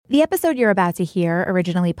The episode you're about to hear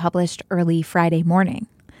originally published early Friday morning.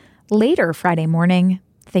 Later Friday morning,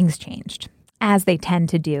 things changed, as they tend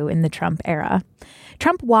to do in the Trump era.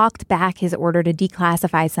 Trump walked back his order to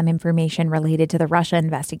declassify some information related to the Russia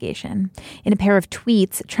investigation. In a pair of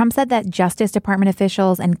tweets, Trump said that Justice Department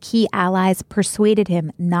officials and key allies persuaded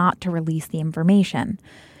him not to release the information.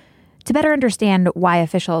 To better understand why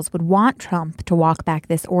officials would want Trump to walk back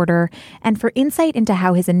this order, and for insight into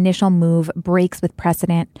how his initial move breaks with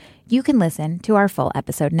precedent, you can listen to our full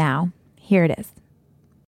episode now. Here it is.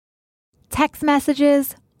 Text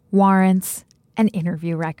messages, warrants, and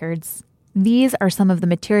interview records. These are some of the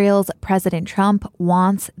materials President Trump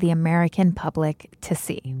wants the American public to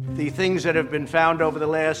see. The things that have been found over the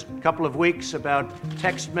last couple of weeks about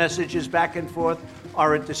text messages back and forth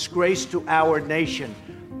are a disgrace to our nation.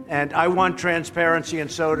 And I want transparency,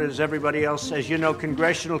 and so does everybody else. As you know,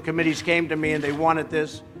 congressional committees came to me and they wanted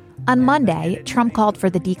this. On Monday, Trump called for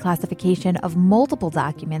the declassification of multiple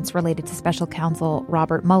documents related to special counsel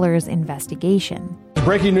Robert Mueller's investigation.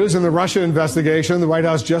 Breaking news in the Russia investigation. The White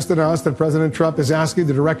House just announced that President Trump is asking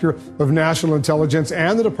the Director of National Intelligence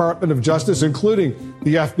and the Department of Justice, including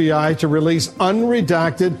the FBI, to release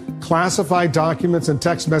unredacted, classified documents and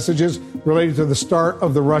text messages related to the start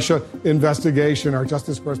of the Russia investigation. Our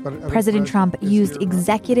Justice correspondent President Trump used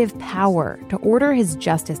executive power to order his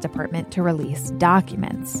Justice Department to release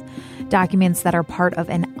documents that are part of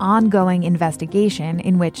an ongoing investigation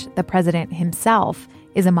in which the president himself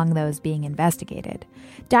is among those being investigated.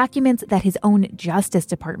 Documents that his own Justice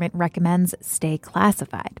Department recommends stay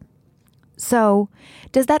classified. So,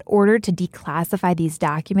 does that order to declassify these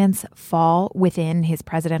documents fall within his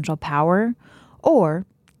presidential power? Or,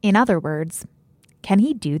 in other words, can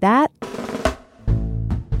he do that?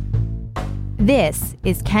 This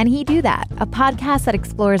is Can He Do That, a podcast that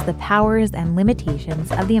explores the powers and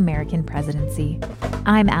limitations of the American presidency.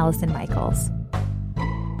 I'm Allison Michaels.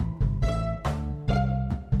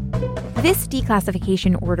 This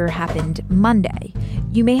declassification order happened Monday.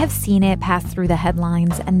 You may have seen it pass through the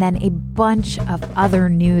headlines, and then a bunch of other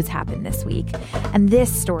news happened this week, and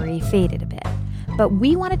this story faded a bit. But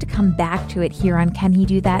we wanted to come back to it here on Can He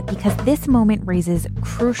Do That because this moment raises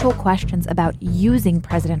crucial questions about using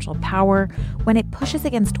presidential power when it pushes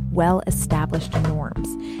against well-established norms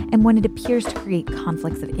and when it appears to create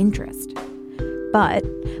conflicts of interest. But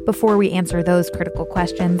before we answer those critical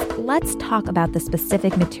questions, let's talk about the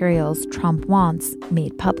specific materials Trump wants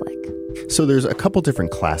made public. So there's a couple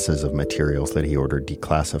different classes of materials that he ordered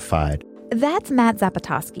declassified. That's Matt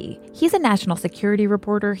Zapotosky. He's a national security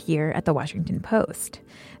reporter here at The Washington Post.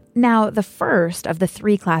 Now, the first of the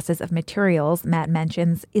three classes of materials Matt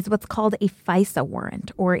mentions is what's called a FISA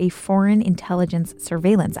warrant, or a Foreign Intelligence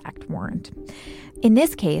Surveillance Act warrant. In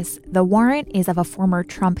this case, the warrant is of a former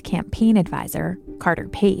Trump campaign advisor, Carter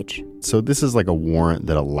Page. So this is like a warrant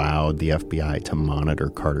that allowed the FBI to monitor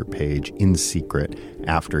Carter Page in secret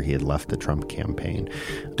after he had left the Trump campaign.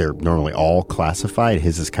 They're normally all classified.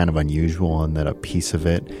 His is kind of unusual in that a piece of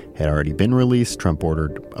it had already been released. Trump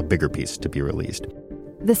ordered a bigger piece to be released.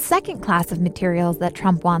 The second class of materials that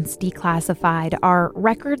Trump wants declassified are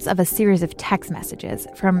records of a series of text messages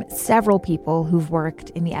from several people who've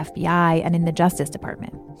worked in the FBI and in the Justice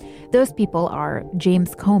Department. Those people are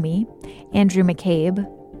James Comey, Andrew McCabe,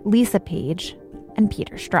 Lisa Page, and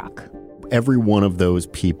Peter Strzok. Every one of those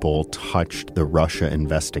people touched the Russia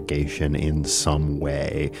investigation in some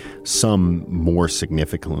way, some more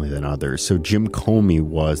significantly than others. So Jim Comey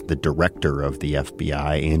was the director of the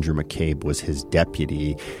FBI. Andrew McCabe was his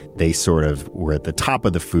deputy. They sort of were at the top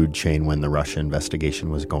of the food chain when the Russia investigation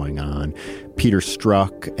was going on. Peter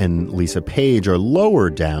Strzok and Lisa Page are lower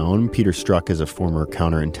down. Peter Strzok is a former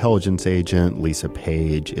counterintelligence agent. Lisa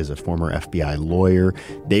Page is a former FBI lawyer.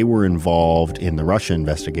 They were involved in the Russia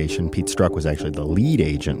investigation. Pete Strzok was actually the lead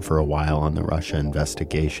agent for a while on the Russia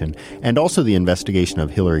investigation, and also the investigation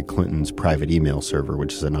of Hillary Clinton's private email server,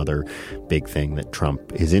 which is another big thing that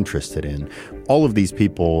Trump is interested in. All of these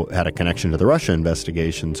people had a connection to the Russia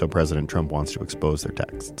investigation, so President Trump wants to expose their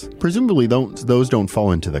texts. Presumably those don't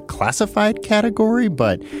fall into the classified category,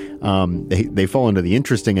 but they fall into the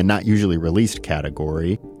interesting and not usually released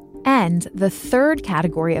category. And the third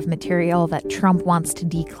category of material that Trump wants to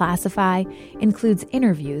declassify includes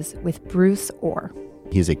interviews with Bruce Orr.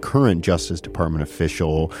 He's a current Justice Department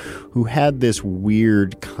official who had this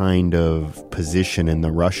weird kind of position in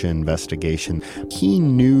the Russia investigation. He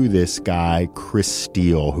knew this guy, Chris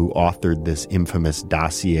Steele, who authored this infamous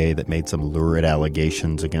dossier that made some lurid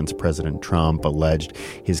allegations against President Trump, alleged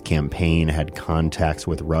his campaign had contacts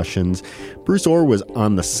with Russians. Bruce Orr was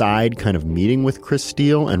on the side kind of meeting with Chris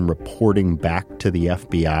Steele and reporting back to the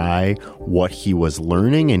FBI what he was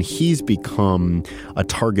learning, and he's become a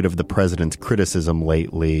target of the president's criticism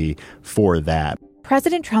lately for that.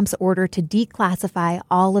 President Trump's order to declassify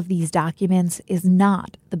all of these documents is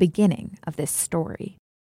not the beginning of this story.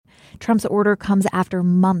 Trump's order comes after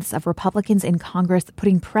months of Republicans in Congress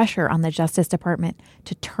putting pressure on the Justice Department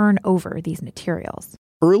to turn over these materials.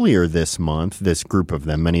 Earlier this month, this group of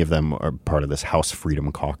them, many of them are part of this House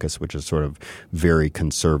Freedom Caucus, which is sort of very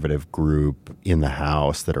conservative group in the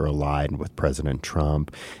House that are allied with President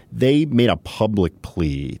Trump. They made a public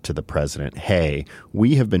plea to the president. Hey,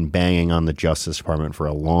 we have been banging on the Justice Department for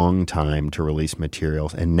a long time to release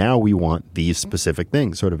materials, and now we want these specific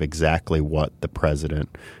things, sort of exactly what the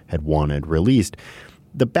president had wanted released.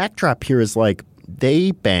 The backdrop here is like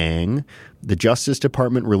they bang. The Justice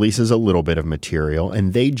Department releases a little bit of material,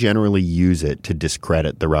 and they generally use it to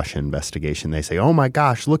discredit the Russia investigation. They say, oh my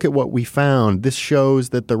gosh, look at what we found. This shows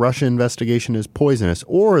that the Russia investigation is poisonous.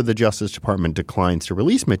 Or the Justice Department declines to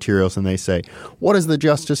release materials, and they say, what is the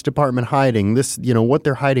Justice Department hiding? This, what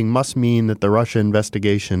they're hiding must mean that the Russia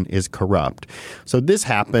investigation is corrupt. So this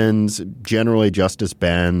happens. Generally, justice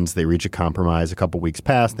bends. They reach a compromise. A couple weeks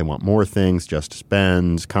pass. They want more things. Justice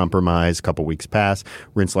bends. Compromise. A couple weeks pass.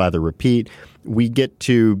 Rinse, lather, repeat. We get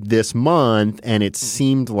to this month, and it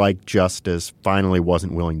seemed like justice finally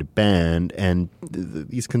wasn't willing to bend. And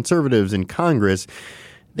these conservatives in Congress,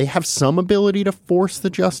 they have some ability to force the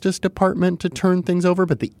Justice Department to turn things over.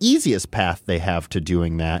 But the easiest path they have to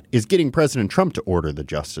doing that is getting President Trump to order the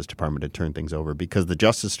Justice Department to turn things over, because the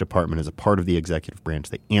Justice Department is a part of the executive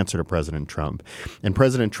branch. They answer to President Trump. And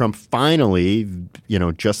President Trump finally,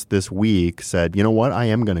 just this week said, you know what, I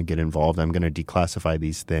am going to get involved. I'm going to declassify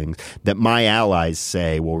these things that my allies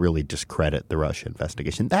say will really discredit the Russia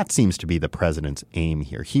investigation. That seems to be the president's aim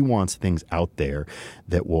here. He wants things out there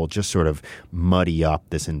that will just sort of muddy up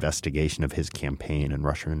this investigation of his campaign and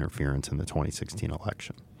Russian interference in the 2016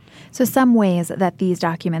 election. So some ways that these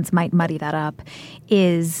documents might muddy that up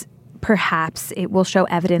is perhaps it will show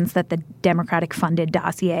evidence that the Democratic-funded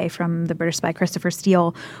dossier from the British spy Christopher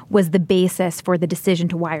Steele was the basis for the decision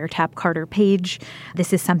to wiretap Carter Page.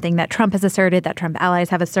 This is something that Trump has asserted, that Trump allies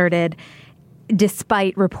have asserted,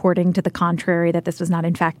 despite reporting to the contrary, that this was not,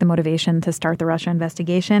 in fact, the motivation to start the Russia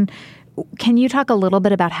investigation. Can you talk a little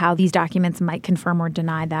bit about how these documents might confirm or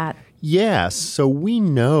deny that? Yes. So we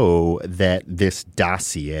know that this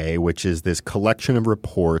dossier, which is this collection of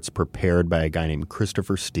reports prepared by a guy named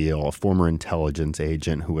Christopher Steele, a former intelligence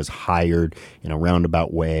agent who was hired in a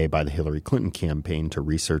roundabout way by the Hillary Clinton campaign to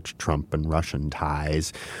research Trump and Russian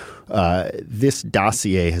ties. This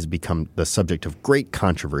dossier has become the subject of great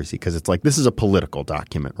controversy because it's like, this is a political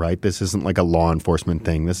document, right? This isn't like a law enforcement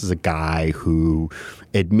thing. This is a guy who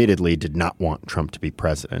admittedly did not want Trump to be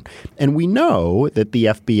president. And we know that the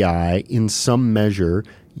FBI, in some measure,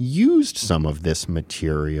 used some of this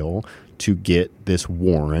material to get this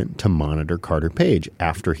warrant to monitor Carter Page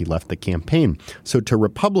after he left the campaign. So to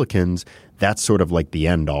Republicans, that's sort of like the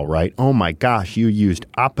end all, right? Oh my gosh, you used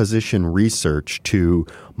opposition research to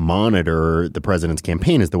monitor the president's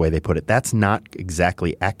campaign is the way they put it. That's not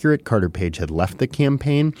exactly accurate. Carter Page had left the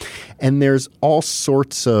campaign, and there's all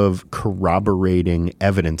sorts of corroborating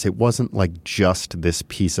evidence. It wasn't like just this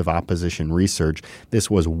piece of opposition research. This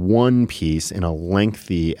was one piece in a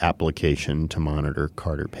lengthy application to monitor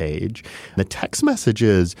Carter Page. The text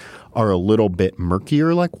messages are a little bit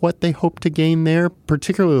murkier, like what they hope to gain there,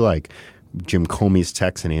 particularly like Jim Comey's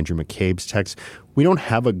text and Andrew McCabe's text. We don't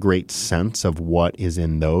have a great sense of what is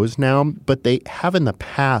in those now, but they have in the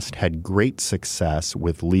past had great success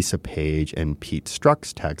with Lisa Page and Pete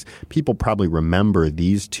Strzok's text. People probably remember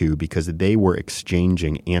these two because they were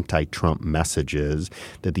exchanging anti-Trump messages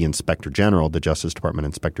that the Inspector General, the Justice Department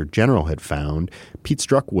Inspector General, had found. Pete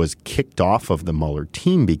Strzok was kicked off of the Mueller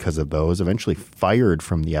team because of those, eventually fired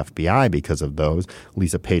from the FBI because of those.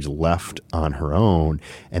 Lisa Page left on her own,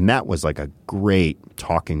 and that was like a great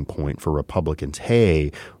talking point for Republicans.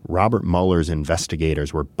 hey, Robert Mueller's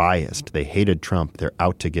investigators were biased. They hated Trump. They're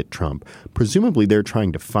out to get Trump. Presumably, they're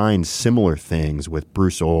trying to find similar things with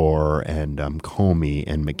Bruce Orr and Comey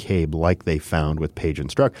and McCabe like they found with Page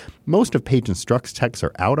and Strzok. Most of Page and Strzok's texts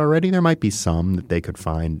are out already. There might be some that they could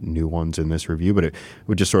find new ones in this review, but it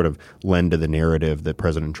would just sort of lend to the narrative that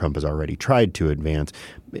President Trump has already tried to advance.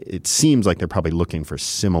 It seems like they're probably looking for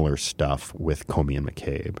similar stuff with Comey and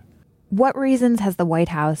McCabe. What reasons has the White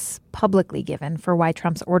House publicly given for why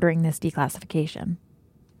Trump's ordering this declassification?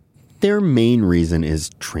 Their main reason is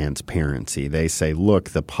transparency. They say, look,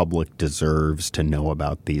 the public deserves to know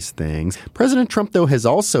about these things. President Trump, though, has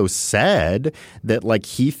also said that,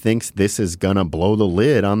 he thinks this is going to blow the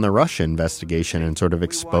lid on the Russia investigation and sort of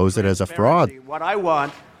expose it as a fraud. What I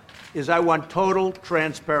want is total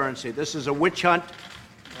transparency. This is a witch hunt.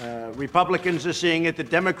 Republicans are seeing it. The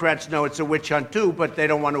Democrats know it's a witch hunt, too, but they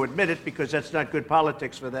don't want to admit it because that's not good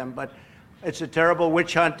politics for them. But it's a terrible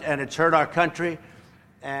witch hunt, and it's hurt our country.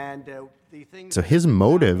 And so his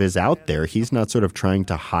motive is out there. He's not sort of trying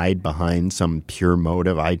to hide behind some pure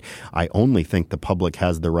motive. I only think the public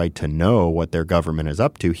has the right to know what their government is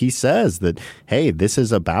up to. He says that, hey, this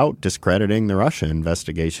is about discrediting the Russia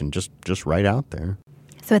investigation, just right out there.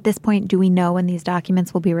 So at this point, do we know when these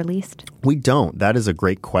documents will be released? We don't. That is a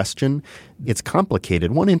great question. It's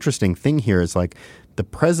complicated. One interesting thing here is the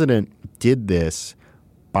president did this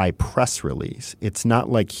by press release. It's not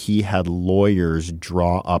like he had lawyers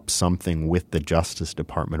draw up something with the Justice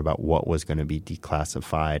Department about what was going to be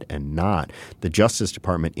declassified and not. The Justice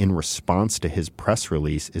Department, in response to his press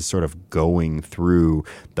release, is sort of going through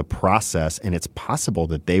the process, and it's possible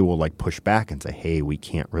that they will push back and say, hey, we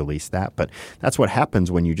can't release that. But that's what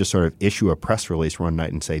happens when you just sort of issue a press release one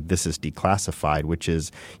night and say this is declassified, which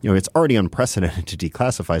is, it's already unprecedented to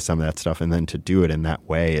declassify some of that stuff, and then to do it in that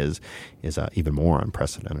way is even more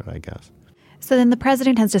unprecedented, I guess. So then the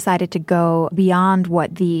president has decided to go beyond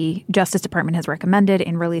what the Justice Department has recommended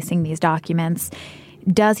in releasing these documents.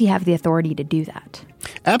 Does he have the authority to do that?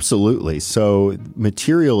 Absolutely. So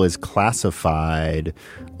material is classified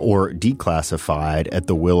or declassified at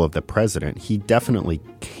the will of the president. He definitely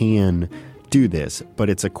can do this,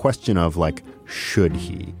 but it's a question of should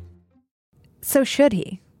he? So should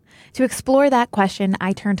he? To explore that question,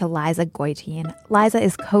 I turn to Liza Goitein. Liza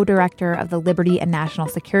is co-director of the Liberty and National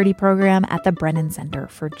Security Program at the Brennan Center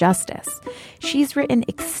for Justice. She's written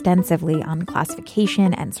extensively on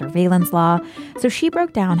classification and surveillance law, so she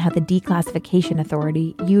broke down how the declassification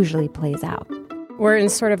authority usually plays out. We're in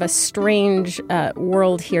sort of a strange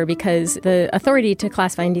world here because the authority to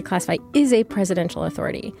classify and declassify is a presidential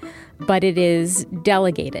authority, but it is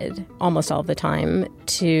delegated almost all the time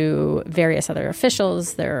to various other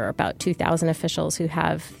officials. There are about 2,000 officials who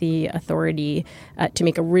have the authority to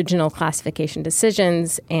make original classification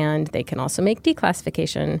decisions, and they can also make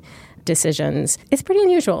declassification decisions. It's pretty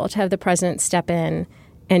unusual to have the president step in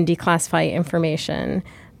and declassify information.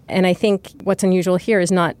 And I think what's unusual here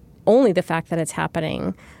is not only the fact that it's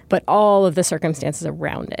happening, but all of the circumstances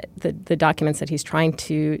around it, the documents that he's trying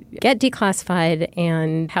to get declassified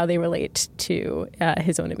and how they relate to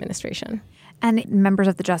his own administration. And members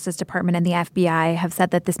of the Justice Department and the FBI have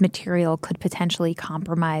said that this material could potentially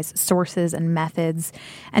compromise sources and methods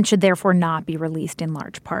and should therefore not be released in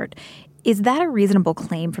large part. Is that a reasonable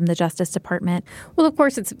claim from the Justice Department? Well, of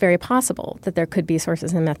course, it's very possible that there could be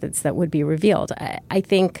sources and methods that would be revealed. I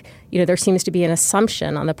think, there seems to be an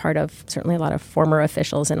assumption on the part of certainly a lot of former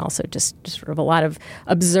officials and also just sort of a lot of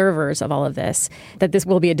observers of all of this, that this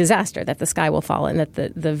will be a disaster, that the sky will fall, and that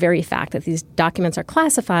the very fact that these documents are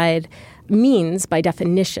classified means, by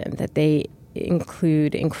definition, that they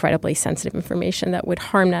include incredibly sensitive information that would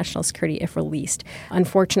harm national security if released.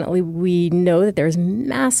 Unfortunately, we know that there's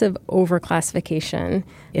massive overclassification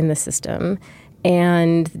in the system,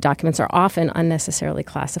 and the documents are often unnecessarily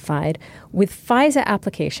classified. With FISA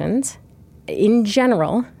applications, in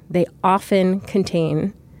general, they often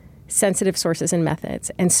contain sensitive sources and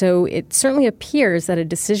methods. And so it certainly appears that a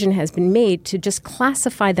decision has been made to just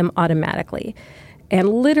classify them automatically, and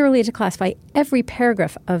literally to classify every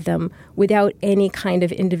paragraph of them without any kind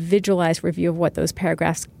of individualized review of what those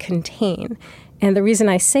paragraphs contain. And the reason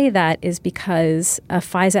I say that is because a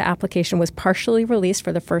FISA application was partially released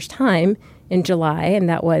for the first time in July, and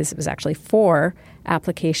it was actually 4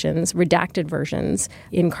 applications, redacted versions,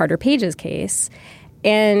 in Carter Page's case.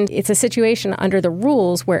 And it's a situation under the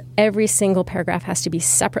rules where every single paragraph has to be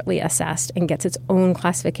separately assessed and gets its own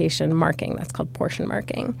classification marking. That's called portion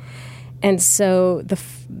marking. And so the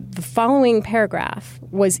following paragraph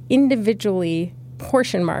was individually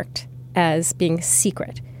portion marked as being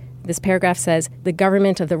secret. This paragraph says, the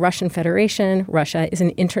government of the Russian Federation, Russia, is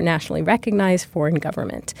an internationally recognized foreign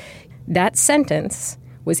government. That sentence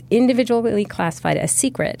was individually classified as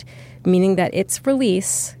secret, meaning that its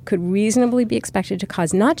release could reasonably be expected to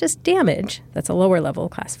cause not just damage, that's a lower level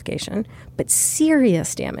of classification, but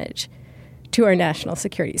serious damage to our national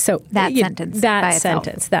security. So that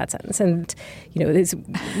sentence. And,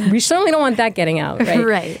 we certainly don't want that getting out, right?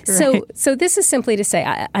 Right. So this is simply to say,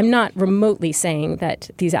 I'm not remotely saying that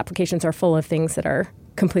these applications are full of things that are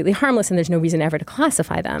completely harmless and there's no reason ever to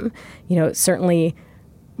classify them. Certainly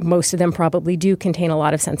most of them probably do contain a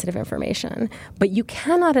lot of sensitive information. But you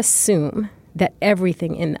cannot assume that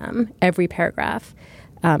everything in them, every paragraph,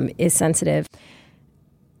 is sensitive.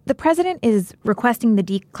 The president is requesting the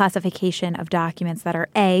declassification of documents that are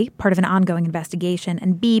A, part of an ongoing investigation,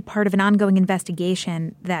 and B, part of an ongoing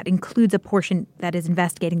investigation that includes a portion that is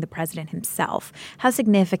investigating the president himself. How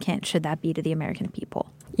significant should that be to the American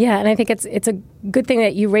people? Yeah, and I think it's a good thing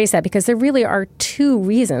that you raise that, because there really are two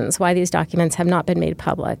reasons why these documents have not been made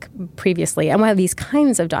public previously and why these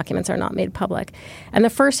kinds of documents are not made public. And the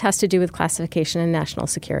first has to do with classification and national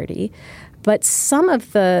security. But some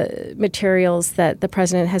of the materials that the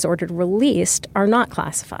president has ordered released are not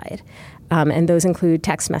classified. And those include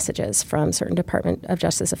text messages from certain Department of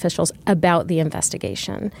Justice officials about the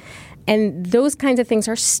investigation. And those kinds of things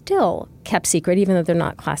are still kept secret, even though they're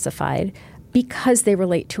not classified, because they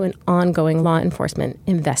relate to an ongoing law enforcement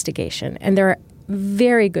investigation. And there are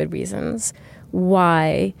very good reasons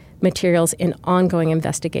why materials in ongoing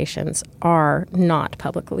investigations are not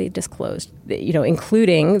publicly disclosed,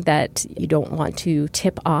 including that you don't want to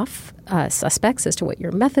tip off suspects as to what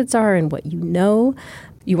your methods are and what you know.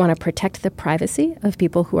 You want to protect the privacy of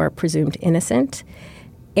people who are presumed innocent.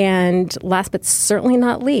 And last but certainly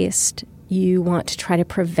not least, you want to try to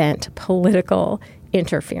prevent political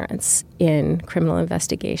interference in criminal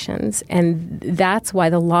investigations. And that's why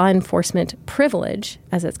the law enforcement privilege,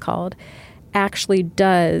 as it's called, actually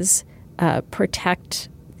does protect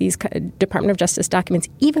these Department of Justice documents,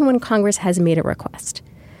 even when Congress has made a request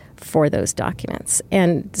for those documents.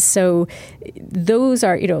 And so those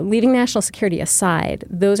are, leaving national security aside,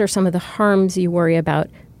 those are some of the harms you worry about,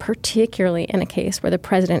 particularly in a case where the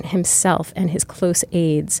president himself and his close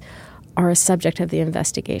aides are a subject of the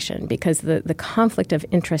investigation, because the conflict of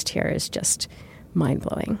interest here is just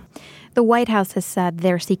mind-blowing. The White House has said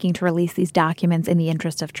they're seeking to release these documents in the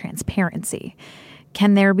interest of transparency.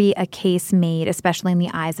 Can there be a case made, especially in the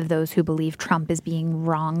eyes of those who believe Trump is being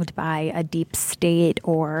wronged by a deep state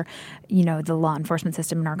or, the law enforcement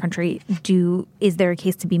system in our country? Is there a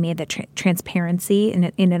case to be made that transparency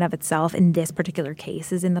in and of itself in this particular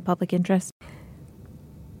case is in the public interest?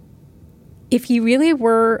 If he really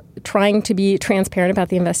were trying to be transparent about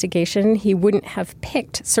the investigation, he wouldn't have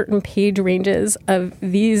picked certain page ranges of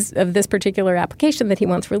this particular application that he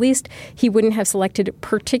wants released. He wouldn't have selected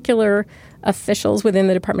particular officials within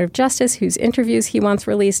the Department of Justice whose interviews he wants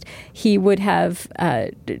released. He would have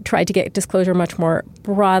tried to get disclosure much more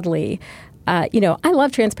broadly. I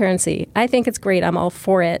love transparency. I think it's great. I'm all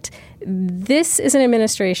for it. This is an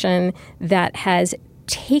administration that has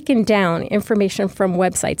taken down information from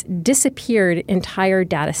websites, disappeared entire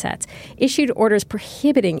data sets, issued orders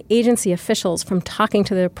prohibiting agency officials from talking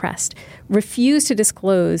to the press, refused to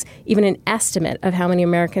disclose even an estimate of how many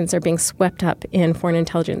Americans are being swept up in foreign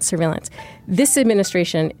intelligence surveillance. This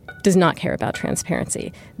administration does not care about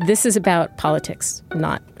transparency. This is about politics,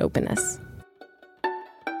 not openness.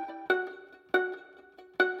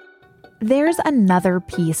 There's another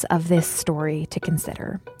piece of this story to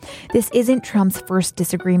consider. This isn't Trump's first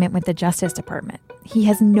disagreement with the Justice Department. He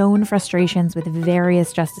has known frustrations with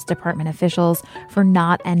various Justice Department officials for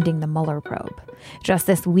not ending the Mueller probe. Just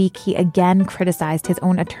this week, he again criticized his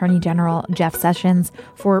own Attorney General, Jeff Sessions,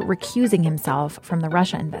 for recusing himself from the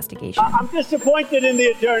Russia investigation. I'm disappointed in the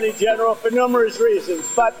Attorney General for numerous reasons,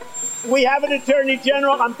 but we have an Attorney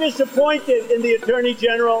General. I'm disappointed in the Attorney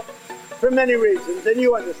General for many reasons, and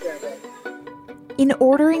you understand that. In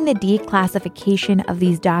ordering the declassification of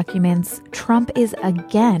these documents, Trump is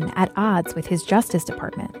again at odds with his Justice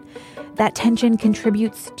Department. That tension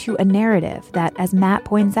contributes to a narrative that, as Matt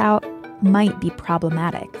points out, might be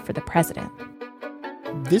problematic for the president.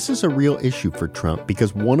 This is a real issue for Trump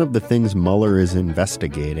because one of the things Mueller is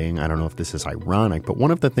investigating, I don't know if this is ironic, but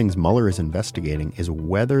one of the things Mueller is investigating is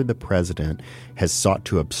whether the president has sought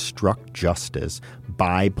to obstruct justice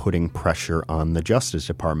by putting pressure on the Justice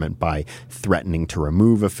Department, by threatening to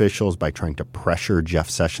remove officials, by trying to pressure Jeff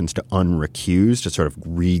Sessions to unrecuse, to sort of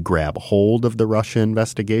re-grab hold of the Russia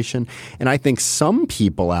investigation. And I think some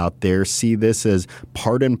people out there see this as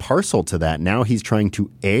part and parcel to that. Now he's trying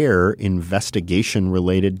to air investigation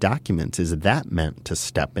related documents. Is that meant to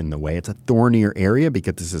step in the way? It's a thornier area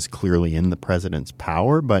because this is clearly in the president's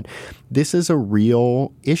power, but this is a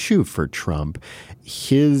real issue for Trump.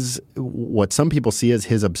 What some people see as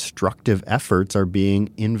his obstructive efforts are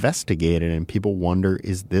being investigated, and people wonder,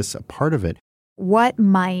 is this a part of it? What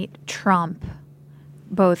might Trump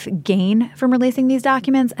both gain from releasing these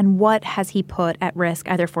documents, and what has he put at risk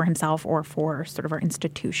either for himself or for sort of our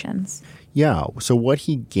institutions? Yeah. So what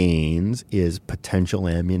he gains is potential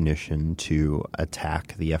ammunition to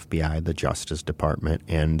attack the FBI, the Justice Department,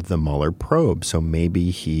 and the Mueller probe. So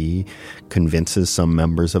maybe he convinces some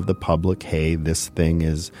members of the public, hey, this thing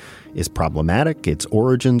is problematic. Its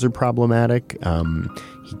origins are problematic.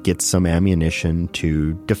 He gets some ammunition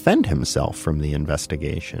to defend himself from the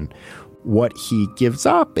investigation. What he gives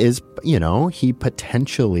up is, he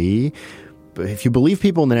potentially, if you believe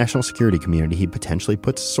people in the national security community, he potentially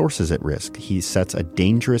puts sources at risk. He sets a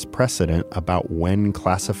dangerous precedent about when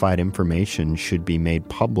classified information should be made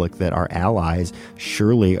public that our allies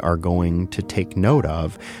surely are going to take note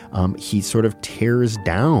of. He sort of tears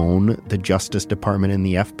down the Justice Department and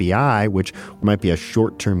the FBI, which might be a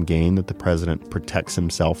short-term gain that the president protects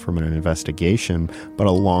himself from an investigation, but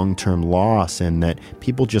a long-term loss, and that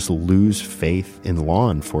people just lose faith in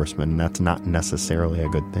law enforcement, and that's not necessarily a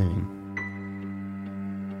good thing.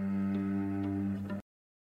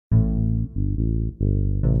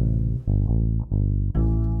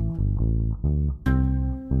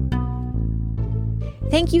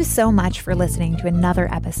 Thank you so much for listening to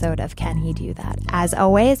another episode of Can He Do That? As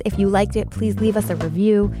always, if you liked it, please leave us a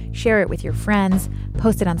review, share it with your friends,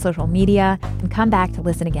 post it on social media, and come back to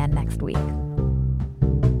listen again next week.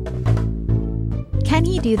 Can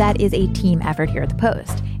He Do That is a team effort here at The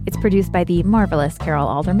Post. It's produced by the marvelous Carol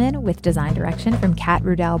Alderman, with design direction from Kat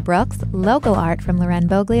Rudell Brooks, logo art from Loren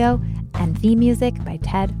Boglio, and theme music by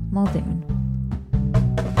Ted Muldoon.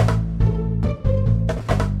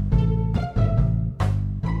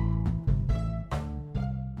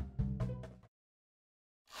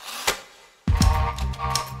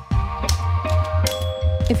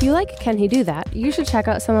 If you like Can He Do That, you should check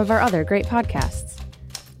out some of our other great podcasts.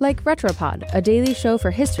 Like Retropod, a daily show for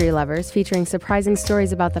history lovers featuring surprising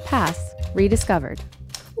stories about the past, rediscovered.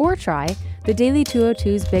 Or try The Daily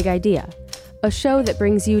 202's Big Idea, a show that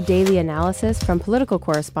brings you daily analysis from political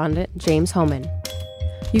correspondent James Hohmann.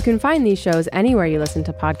 You can find these shows anywhere you listen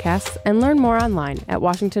to podcasts and learn more online at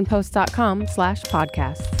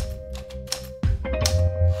washingtonpost.com/podcasts.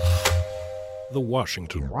 The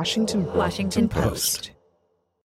Washington Post.